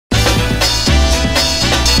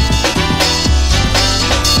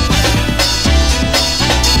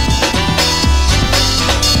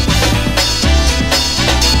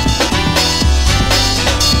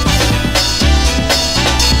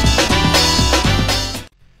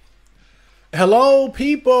Hello,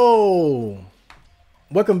 people.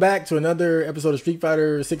 Welcome back to another episode of Street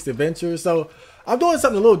Fighter 6 Adventure. So I'm doing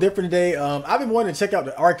something a little different today. I've been wanting to check out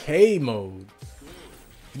the arcade mode.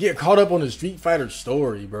 Get caught up on the Street Fighter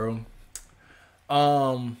story, bro.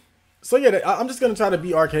 So yeah, I'm just gonna try to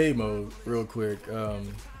beat arcade mode real quick.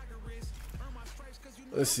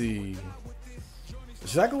 Let's see.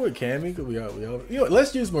 Should I go with Cammy? You know,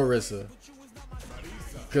 let's use Marissa.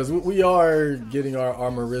 Because we are getting our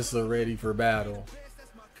Marissa ready for battle.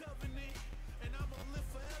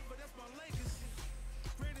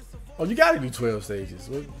 Oh, you gotta do 12 stages.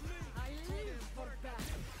 What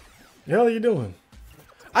the hell are you doing?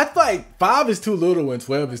 I feel like 5 is too little and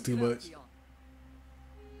 12 is too much.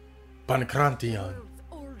 Pankrantian.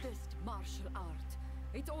 Oldest martial art.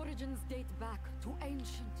 Its origins date back to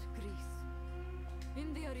ancient Greece.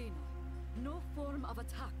 In the arena, no form of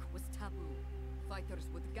attack was taboo. Fighters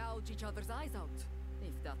would gouge each other's eyes out,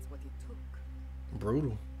 if that's what it took.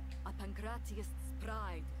 Brutal. A Pancratiust's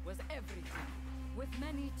pride was everything, with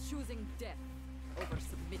many choosing death over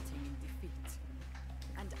submitting in defeat.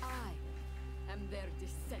 And I am their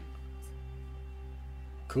descendant.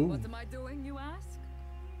 Cool. What am I doing, you ask?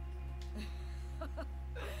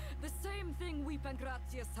 The same thing we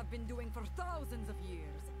Pancratiusts have been doing for thousands of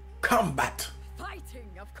years. Combat.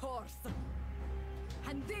 Fighting, of course.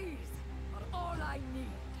 And these are all I need.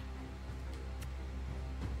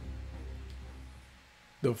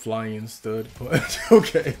 The flying stud punch.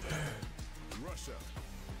 Okay.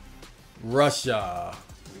 Russia.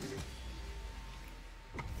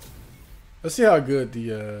 Let's see how good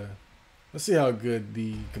the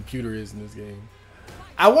computer is in this game.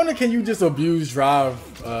 I wonder, can you just abuse drive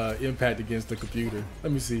impact against the computer?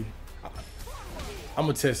 Let me see. I'm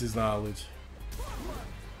gonna test his knowledge.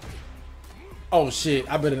 Oh shit!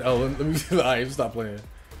 I better. Oh, let me. Alright, stop playing.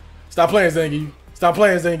 Stop playing, Zangief. Stop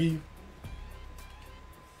playing, Zangief.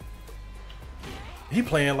 He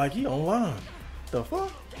playing like he online. The fuck?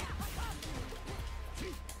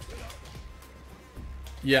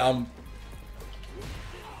 Yeah,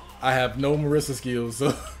 I have no Marissa skills,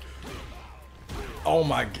 so. Oh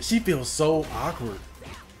my, she feels so awkward.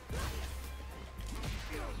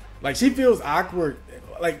 Like, she feels awkward.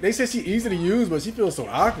 Like, they say she's easy to use, but she feels so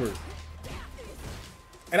awkward.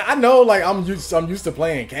 And I know, like, I'm used to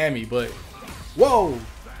playing Cammy, but whoa.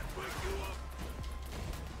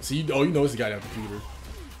 So you know it's a goddamn computer.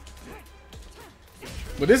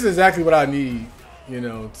 But this is exactly what I need, you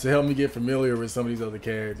know, to help me get familiar with some of these other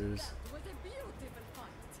characters.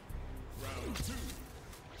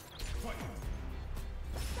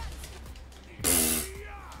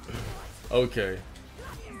 Okay.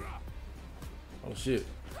 Oh shit.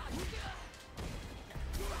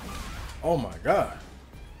 Oh my god.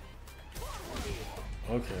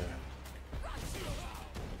 Okay.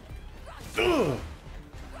 Ugh.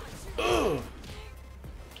 Ugh.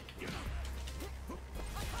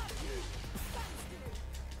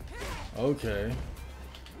 Okay.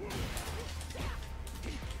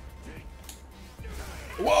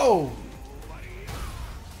 Whoa.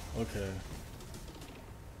 Okay.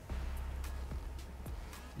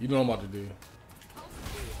 You know what I'm about to do.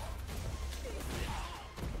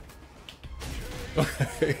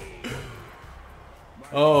 Okay.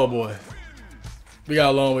 Oh boy. We got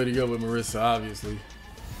a long way to go with Marissa, obviously.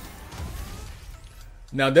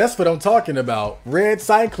 Now that's what I'm talking about. Red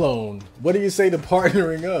Cyclone. What do you say to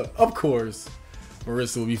partnering up? Of course,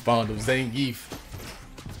 Marissa will be fond of Zangief.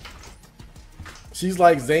 She's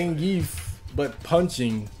like Zangief, but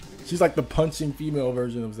punching. She's like the punching female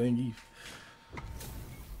version of Zangief.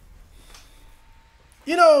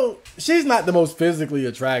 You know, she's not the most physically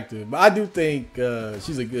attractive, but I do think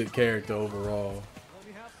she's a good character overall.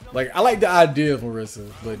 Like, I like the idea of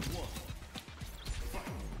Marissa, but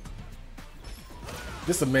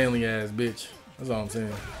this a manly ass bitch. That's all I'm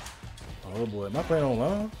saying. Oh boy, am I playing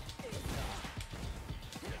online?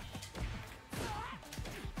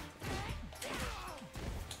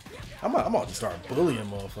 I'm about to start bullying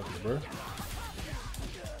motherfuckers, bro.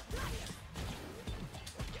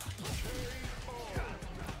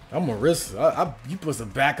 I'm Marissa. You supposed to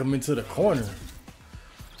back him into the corner.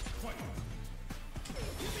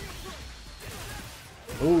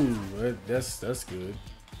 Ooh, that's good.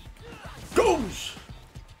 Gosh.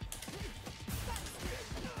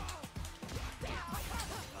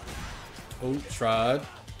 Oh, tried.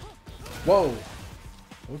 Whoa.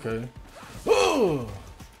 Okay. Oh.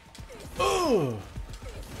 Oh.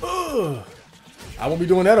 Oh. I won't be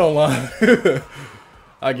doing that online.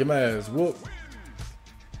 I get my ass whooped.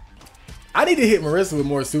 I need to hit Marissa with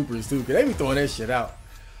more supers too, because they be throwing that shit out.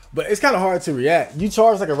 But it's kind of hard to react. You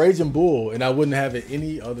charge like a raging bull, and I wouldn't have it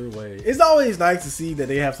any other way. It's always nice to see that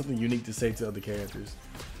they have something unique to say to other characters.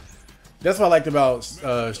 That's what I liked about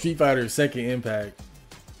Street Fighter's Second Impact.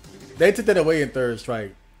 They took that away in Third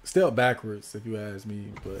Strike. Still backwards, if you ask me.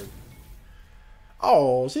 But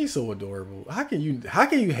oh, she's so adorable. How can you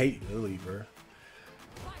hate Lily, bro?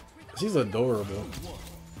 She's adorable.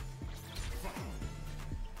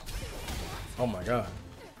 Oh my god.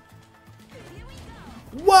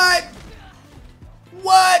 What?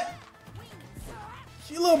 What?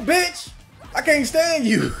 You little bitch. I can't stand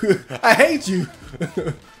you. I hate you.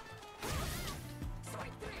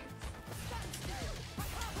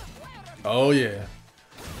 Oh yeah.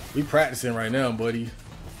 We practicing right now, buddy.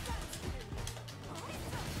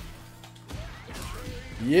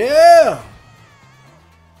 Yeah.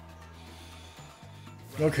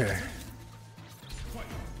 Okay.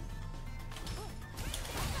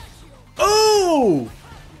 Oh!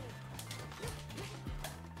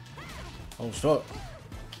 Oh, fuck.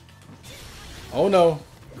 Oh, no.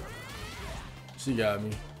 She got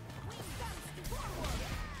me.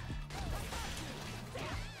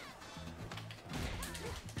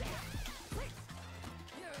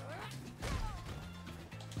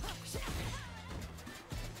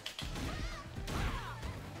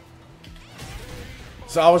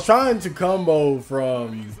 So I was trying to combo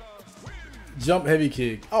from jump heavy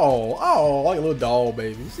kick. Oh, like a little doll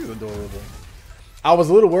baby. She's adorable. I was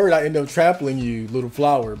a little worried I end up trampling you, little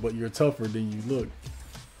flower, but you're tougher than you look.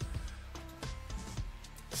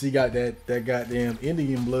 She got that goddamn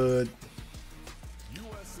Indian blood.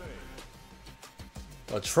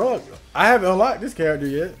 A truck. I haven't unlocked this character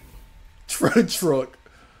yet. Truck.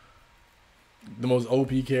 The most OP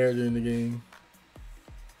character in the game.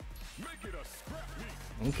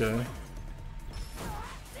 Okay.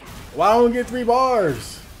 Why don't I get 3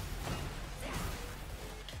 bars?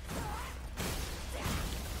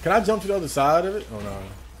 Can I jump to the other side of it? Oh no.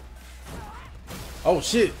 Oh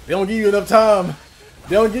shit. They don't give you enough time.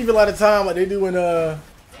 They don't give you a lot of time like they do in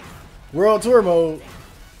World Tour mode.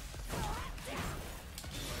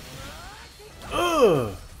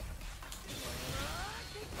 Ugh.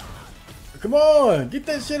 Come on, get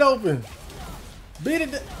that shit open. Beat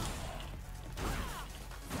it.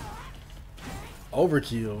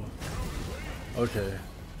 Overkill. Okay.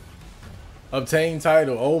 Obtain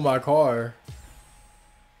title. Oh, my car.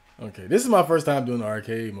 Okay, this is my first time doing the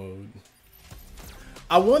arcade mode.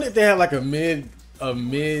 I wonder if they have like a mid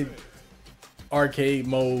arcade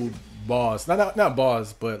mode boss. Not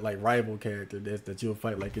boss, but like rival character that you'll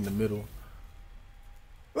fight like in the middle.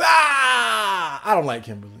 Ah! I don't like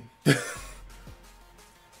Kimberly.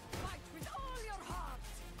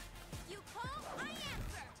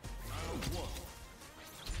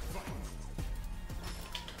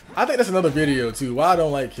 I think that's another video too. Why I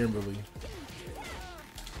don't like Kimberly.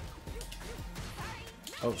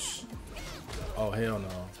 Oh oh hell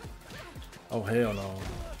no. Oh hell no.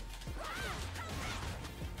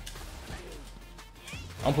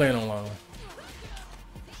 I'm playing online.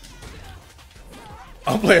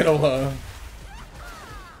 I'm playing online.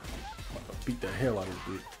 Beat the hell out of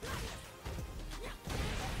this bitch.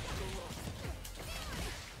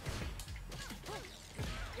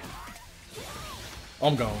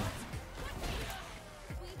 I'm gone.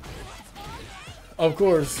 Of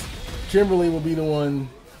course, Kimberly will be the one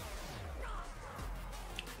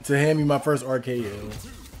to hand me my first arcade L.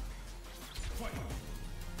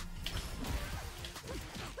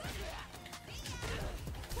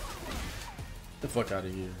 The fuck out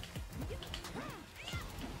of here.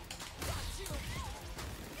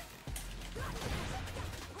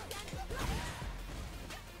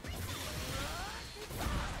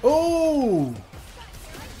 Oh!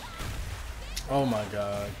 Oh my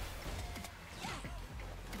god.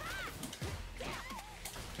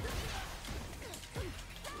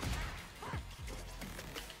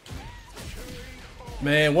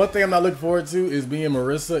 Man, one thing I'm not looking forward to is being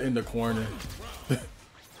Marissa in the corner.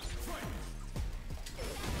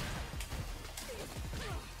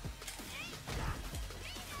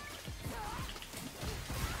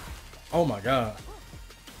 Oh my god.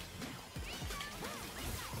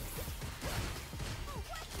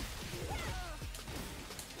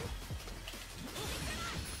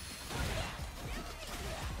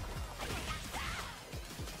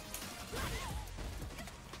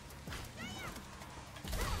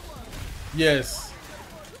 Yes.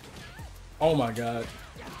 Oh my god.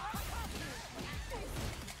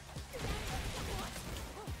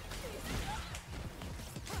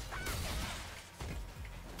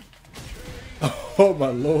 Oh my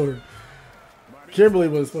lord. Kimberly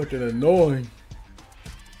was fucking annoying.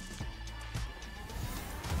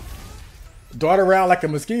 dart around like a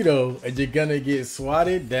mosquito and you're gonna get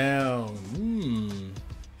swatted down.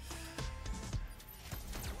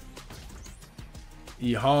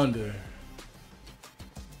 E Honda.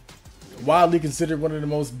 Widely considered one of the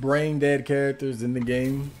most brain dead characters in the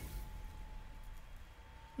game.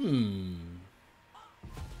 Fight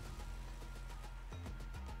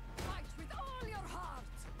with all your heart.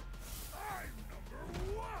 I'm number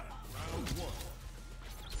one. Round one.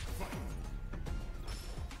 Fight.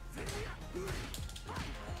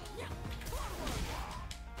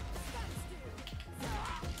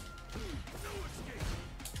 No escape.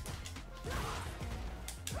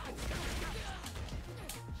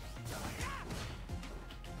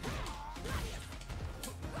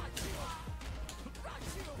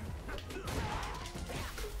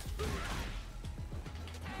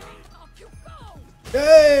 Up you go.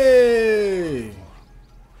 Hey!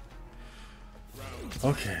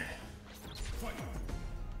 Okay.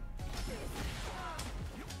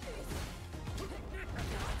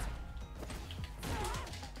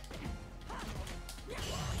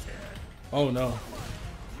 Oh no.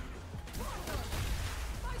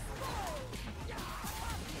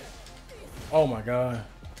 Oh my god.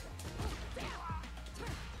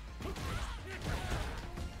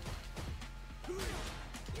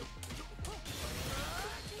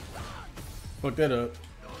 Fuck that up.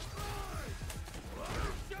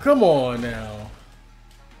 Come on now.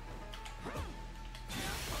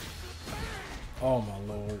 Oh my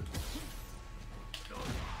lord.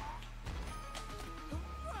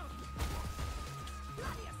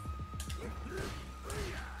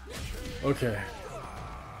 Okay.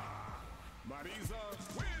 Marisa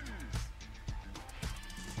wins.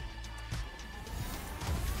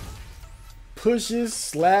 Pushes,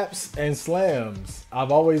 slaps, and slams.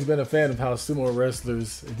 I've always been a fan of how sumo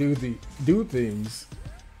wrestlers do things.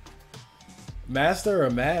 Master or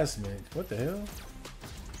Massman? What the hell?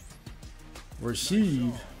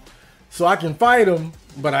 Rashid. So I can fight him,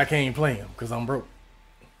 but I can't play him because I'm broke.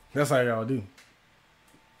 That's how y'all do.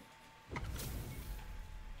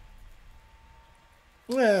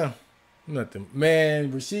 Well, nothing.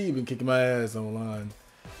 Man, Rashid been kicking my ass online.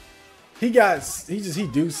 He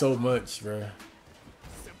do so much, bro.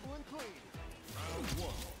 Simple and clean. Round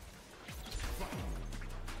one.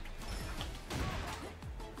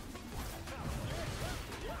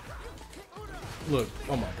 Look,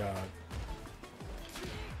 oh my god.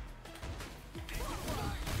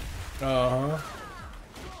 Uh-huh.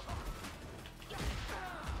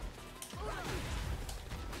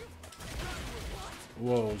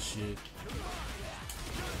 Whoa, shit.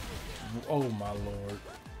 Oh my lord.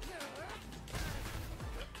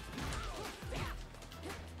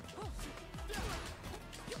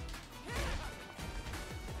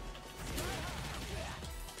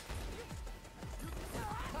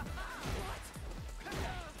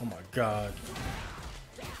 Oh my god.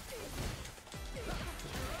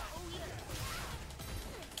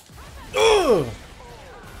 Ugh!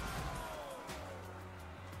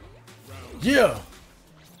 Yeah!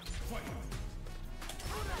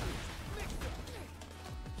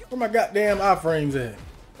 Where my goddamn iframes at?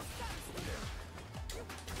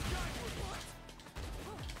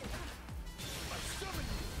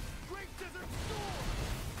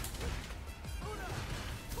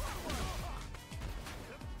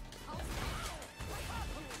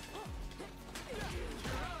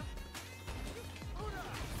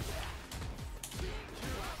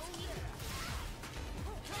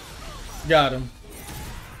 Got him.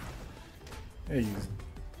 Hey, you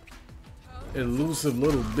elusive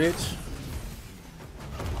little bitch.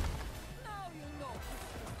 Now you know.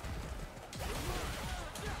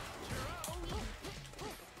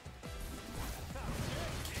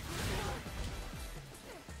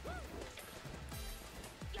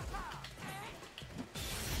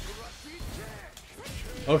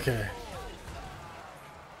 Okay.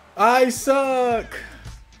 I suck.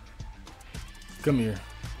 Come here.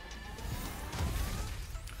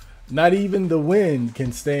 Not even the wind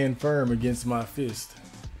can stand firm against my fist.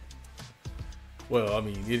 Well, I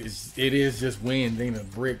mean, it is just wind, ain't a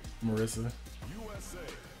brick, Marissa. USA.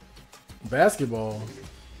 Basketball.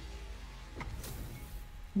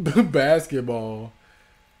 Basketball.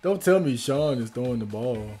 Don't tell me Sean is throwing the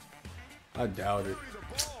ball. I doubt it.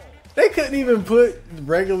 They couldn't even put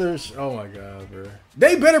regular. Oh my god, bro.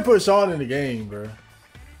 They better put Sean in the game, bro.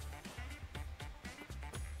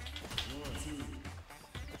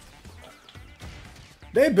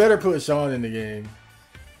 They better put Sean in the game.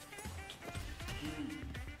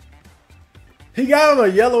 He got on a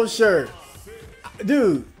yellow shirt.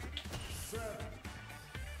 Dude.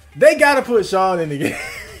 They gotta put Sean in the game.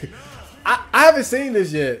 I haven't seen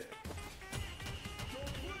this yet.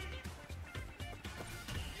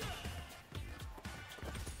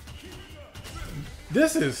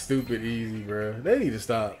 This is stupid easy, bro. They need to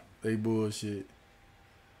stop. They bullshit.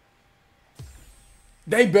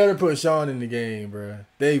 They better put Sean in the game, bro.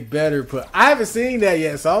 They better put. I haven't seen that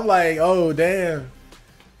yet, so I'm like, oh damn.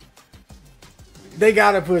 They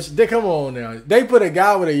gotta push. They come on now. They put a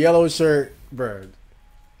guy with a yellow shirt, bro.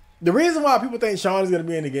 The reason why people think Sean is gonna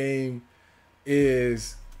be in the game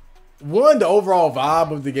is one, the overall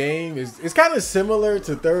vibe of the game is it's kind of similar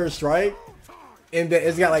to Third Strike, in that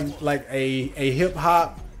it's got like a hip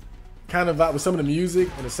hop kind of vibe with some of the music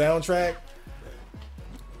and the soundtrack.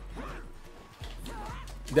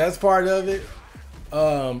 That's part of it.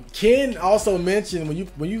 Ken also mentioned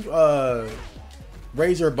when you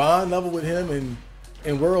raise your bond level with him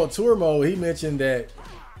in World Tour mode, he mentioned that,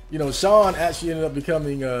 you know, Sean actually ended up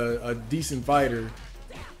becoming a decent fighter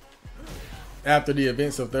after the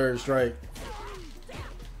events of Third Strike.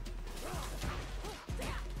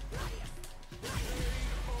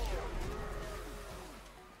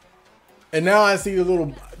 And now I see the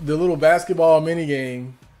little basketball mini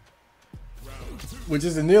game, which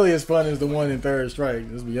isn't nearly as fun as the one in Third Strike,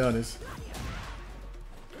 let's be honest.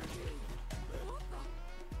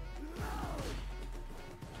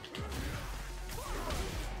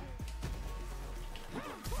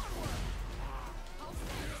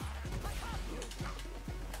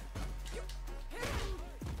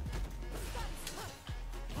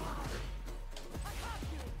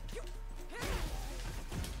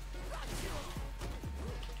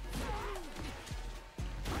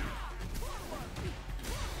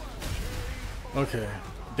 Okay,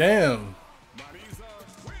 damn.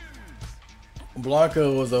 Blanca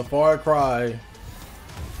was a far cry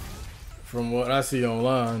from what I see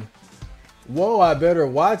online. Whoa, I better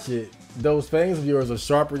watch it. Those fangs of yours are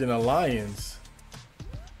sharper than a lion's.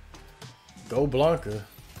 Go Blanca.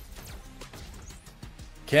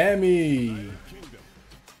 Cammy.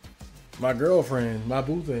 My girlfriend, my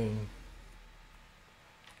boo thing.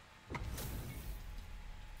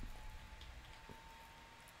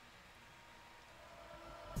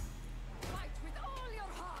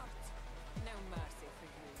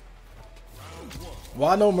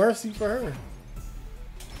 Why no mercy for her?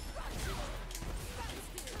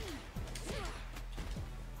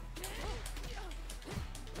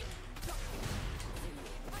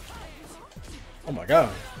 Oh my god.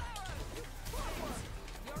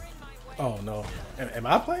 Oh no. Am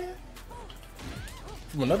I playing?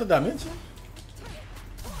 From another dimension?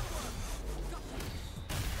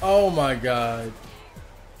 Oh my god.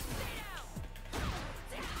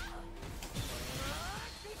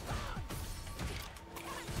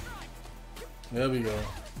 There we go.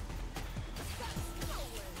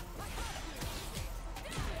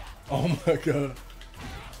 Oh my god.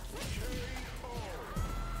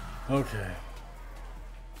 Okay.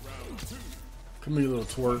 Come here, you little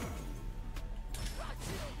twerk.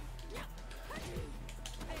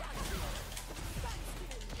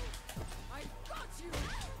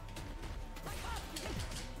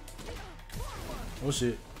 Oh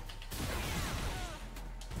shit.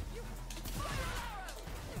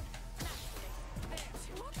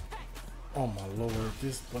 Oh my lord,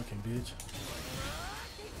 this fucking bitch.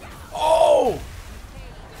 Oh!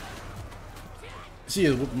 She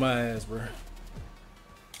is whooping my ass, bro.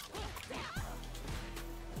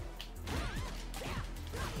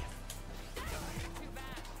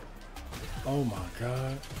 Oh my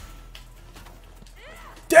god.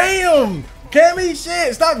 Damn! Cammy,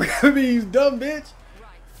 shit! Stop grabbing me, you dumb bitch!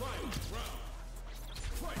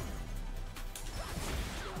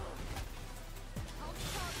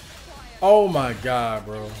 Oh my god,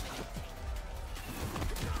 bro.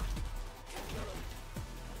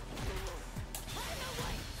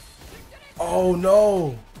 Oh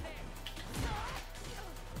no.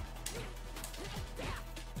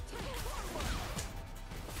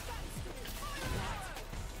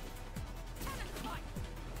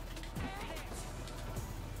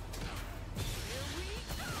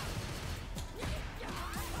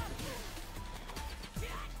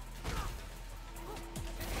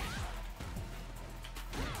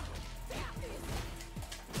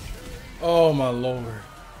 Oh my lord.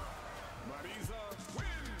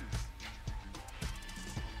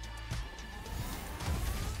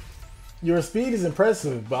 Your speed is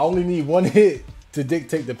impressive, but I only need one hit to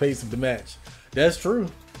dictate the pace of the match. That's true.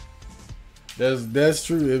 That's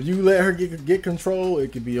true. If you let her get control,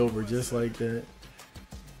 it could be over just like that.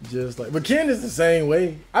 Just like, but Ken is the same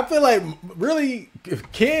way. I feel like really,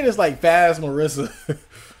 Ken is like fast Marissa.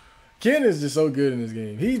 Ken is just so good in this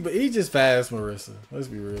game. He's just fast Marissa. Let's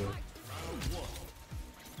be real.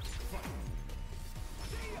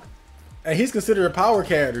 And he's considered a power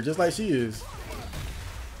character, just like she is.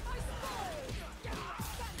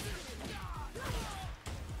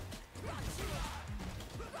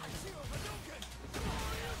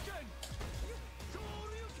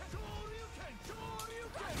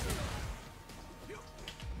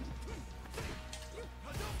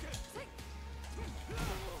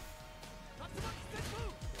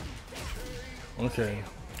 Okay.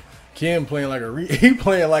 Ken playing like he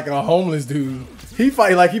playing like a homeless dude. He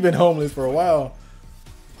fight like he been homeless for a while.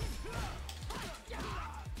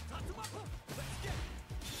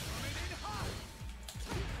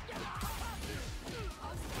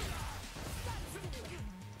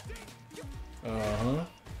 Uh-huh.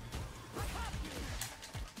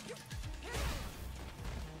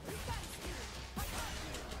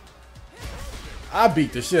 I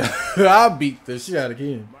beat the shit. I beat the shit out of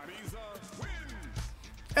Ken.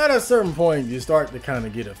 At a certain point, you start to kind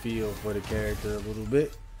of get a feel for the character a little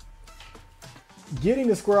bit. Getting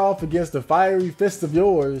to square off against the fiery fists of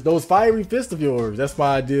yours, those fiery fists of yours, that's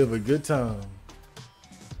my idea of a good time.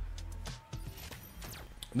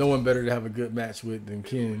 No one better to have a good match with than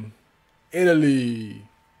Ken. Italy.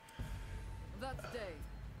 That day,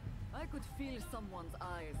 I could feel someone's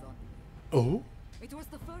eyes on me. Oh? It was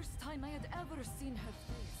the first time I had ever seen her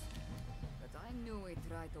face, but I knew it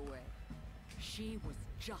right away. She was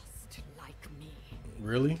just like me.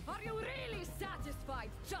 Really? Are you really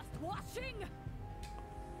satisfied just watching?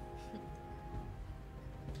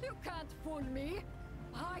 You can't fool me.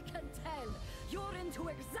 I can tell. You're into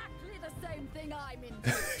exactly the same thing I'm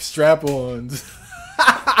into. Strap-ons.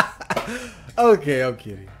 Okay, I'm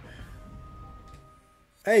kidding.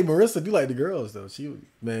 Hey, Marissa do like the girls though.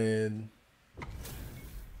 Man.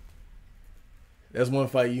 That's one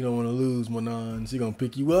fight you don't want to lose, Manon. She gonna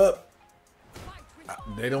pick you up.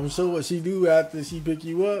 They don't show what she do after she pick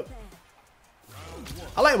you up.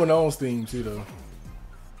 I like Manon's theme too though.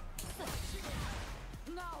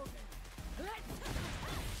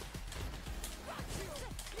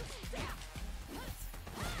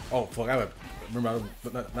 Oh fuck! I remember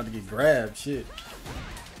not to get grabbed. Shit.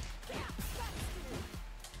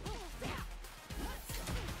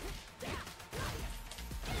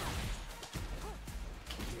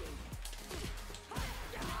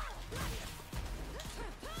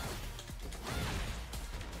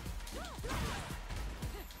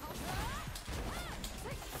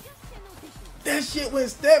 That shit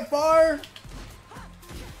went that far.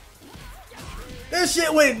 That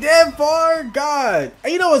shit went that far. God.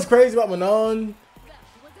 And you know what's crazy about Manon?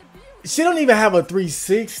 She don't even have a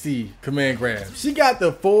 360 command grab. She got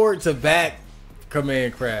the forward to back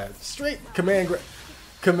command grab. Straight command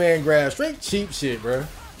grab. Straight cheap shit, bro.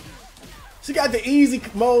 She got the easy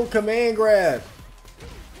mode command grab.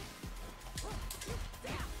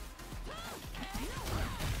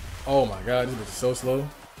 Oh my god, this is so slow.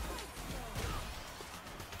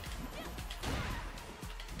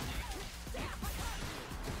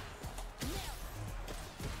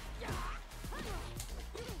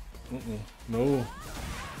 No.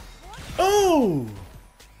 Oh!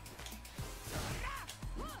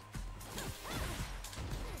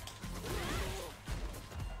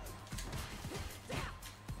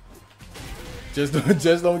 Just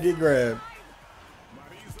don't get grabbed.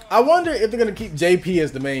 I wonder if they're gonna keep JP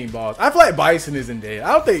as the main boss. I feel like Bison isn't dead.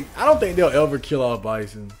 I don't think they'll ever kill off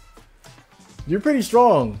Bison. You're pretty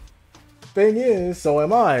strong. Thing is, so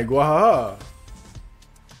am I. Gwahaha.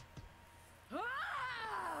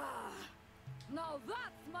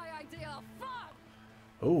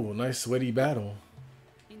 Oh, nice sweaty battle.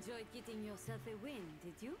 Enjoyed getting yourself a win,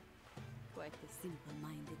 did you? Quite a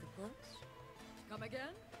simple-minded approach. Come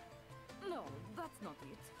again? No, that's not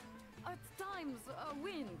it. At times, a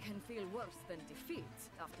win can feel worse than defeat,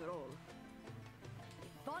 after all.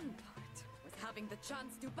 The fun part was having the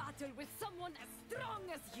chance to battle with someone as strong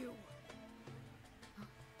as you.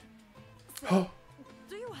 So,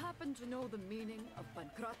 do you happen to know the meaning of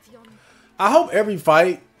Pancration? I hope every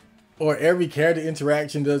fight or every character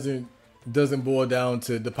interaction doesn't boil down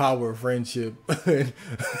to the power of friendship.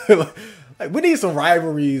 Like we need some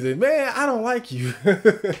rivalries, and man, I don't like you.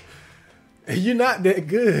 You're not that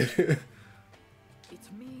good. It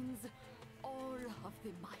means all of the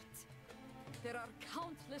might. There are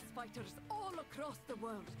countless fighters all across the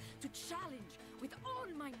world to challenge with all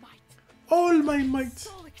my might. All my might. I'm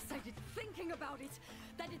so excited thinking about it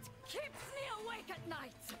that it keeps me awake at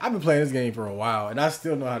night. I've been playing this game for a while, and I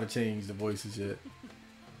still know how to change the voices yet.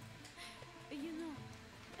 You know,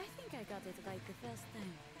 I think I got it right the first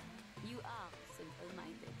time. You are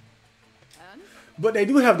simple-minded. And But they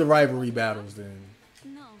do have the rivalry battles then.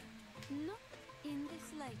 No, not in the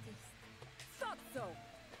slightest. thought so.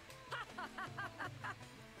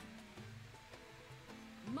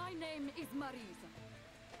 My name is Marisa,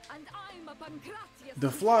 and I'm a Pancratius.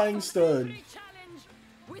 The flying stud. Every challenge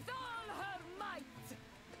with all her might.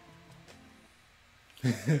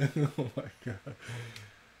 Oh my god.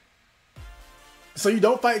 So you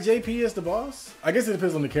don't fight JP as the boss? I guess it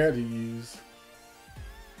depends on the character you use.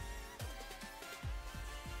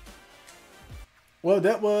 Well,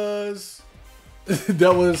 that was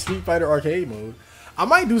that was Street Fighter arcade mode. I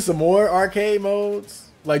might do some more arcade modes,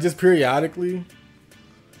 like just periodically,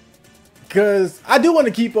 because I do want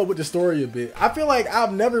to keep up with the story a bit. I feel like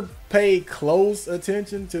I've never paid close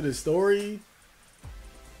attention to the story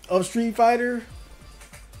of Street Fighter.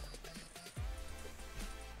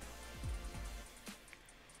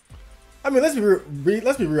 I mean, let's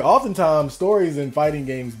be real. Oftentimes, stories in fighting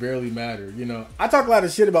games barely matter. You know, I talk a lot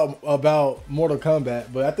of shit about Mortal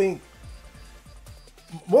Kombat, but I think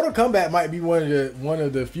Mortal Kombat might be one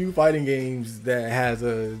of the few fighting games that has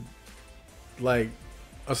a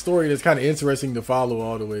story that's kind of interesting to follow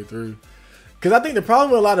all the way through. Because I think the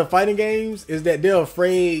problem with a lot of fighting games is that they're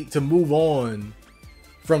afraid to move on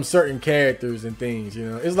from certain characters and things.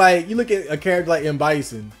 You know, it's like you look at a character like M.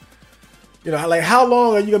 Bison. You know, like how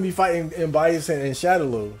long are you gonna be fighting M. Bison and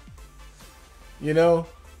Shadowloo? You know,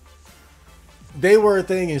 they were a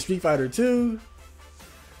thing in Street Fighter 2,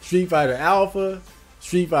 Street Fighter Alpha,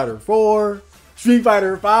 Street Fighter 4, Street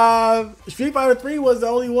Fighter 5. Street Fighter 3 was the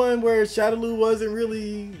only one where Shadowloo wasn't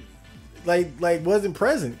really wasn't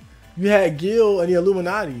present. You had Gil and the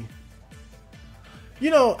Illuminati. You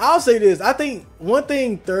know, I'll say this. I think one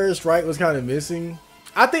thing Third Strike was kind of missing.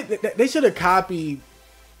 I think that they should have copied.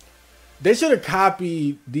 They should have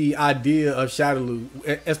copied the idea of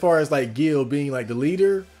Shadowloo as far as like Gil being like the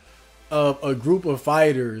leader of a group of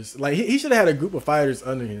fighters. Like he should have had a group of fighters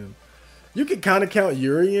under him. You could kind of count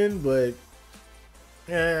Urien, but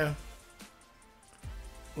yeah,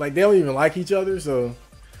 like they don't even like each other. So,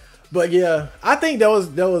 but yeah, I think that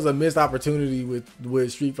was a missed opportunity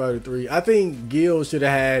with Street Fighter 3. I think Gil should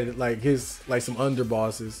have had like some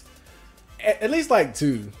underbosses, at least like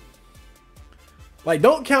 2. Like,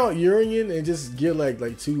 don't count Urien and just get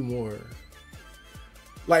like 2 more.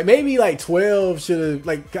 Like maybe like 12 should have,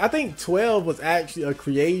 like, I think 12 was actually a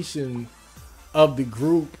creation of the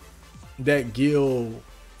group that Gil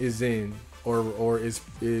is in or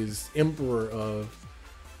is emperor of.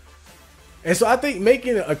 And so I think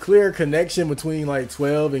making a clear connection between like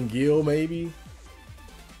 12 and Gil maybe.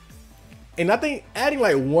 And I think adding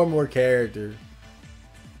like 1 more character.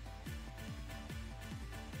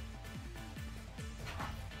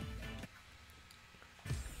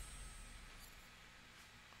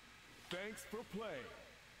 Thanks for play.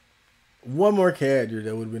 1 more character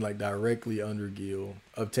that would have been like directly under Gil.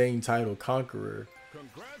 Obtain title Conqueror.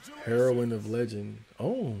 Congratulations. Heroine of Legend.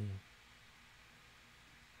 Oh.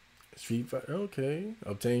 Street Fighter. Okay.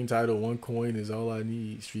 Obtain title 1 coin is all I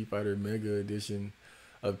need. Street Fighter Mega Edition.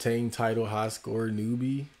 Obtain title high score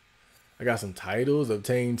newbie. I got some titles.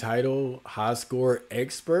 Obtain title high score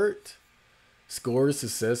expert. Scores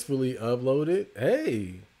successfully uploaded.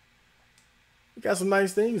 Hey. We got some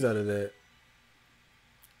nice things out of that.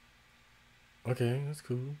 Okay, that's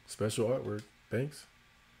cool. Special artwork. Thanks.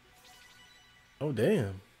 Oh,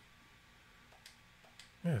 damn.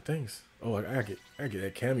 Yeah, thanks. Oh, I get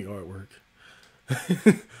that Cammy artwork.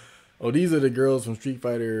 Oh, these are the girls from Street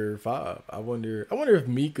Fighter 5. I wonder if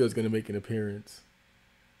Mika's gonna make an appearance.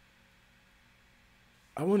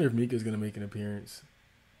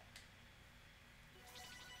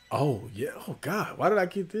 Oh, yeah. Oh, God. Why did I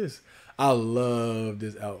get this? I love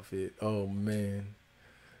this outfit. Oh, man.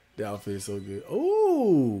 The outfit is so good.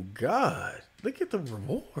 Oh, God. Look at the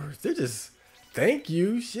rewards. They're just, thank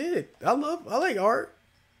you. Shit. I like art.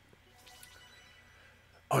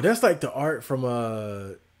 Oh, that's like the art from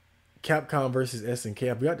Capcom versus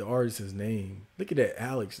SNK. I forgot the artist's name. Look at that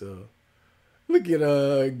Alex, though. Look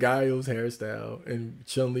at Guile's hairstyle. And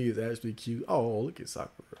Chun-Li is actually cute. Oh, look at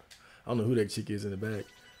Sakura. I don't know who that chick is in the back.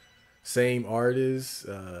 Same artist.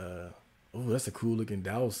 Oh, that's a cool looking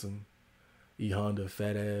Dawson. E Honda,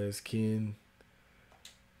 fat ass Ken.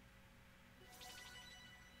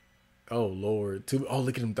 Oh Lord. Oh,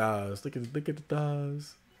 look at them thighs. Look at the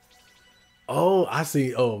thighs. Oh, I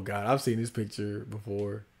see. Oh God, I've seen this picture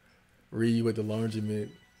before. Ryu with the laundromat.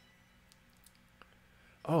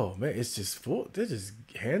 Oh man, it's just full. They just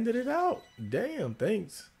handed it out. Damn,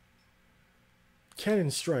 thanks.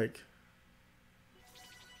 Cannon Strike.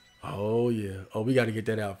 Oh yeah. Oh, we got to get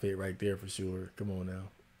that outfit right there for sure. Come on now.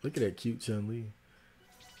 Look at that cute Chun-Li.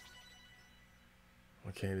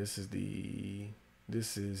 Okay, this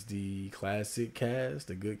is the classic cast,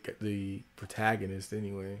 the protagonist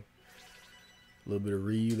anyway. A little bit of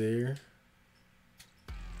Ryu there.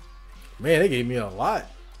 Man, they gave me a lot.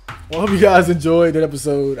 Well, I hope you guys enjoyed that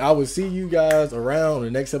episode. I will see you guys around the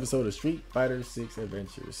next episode of Street Fighter 6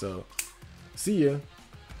 Adventure. So, see ya.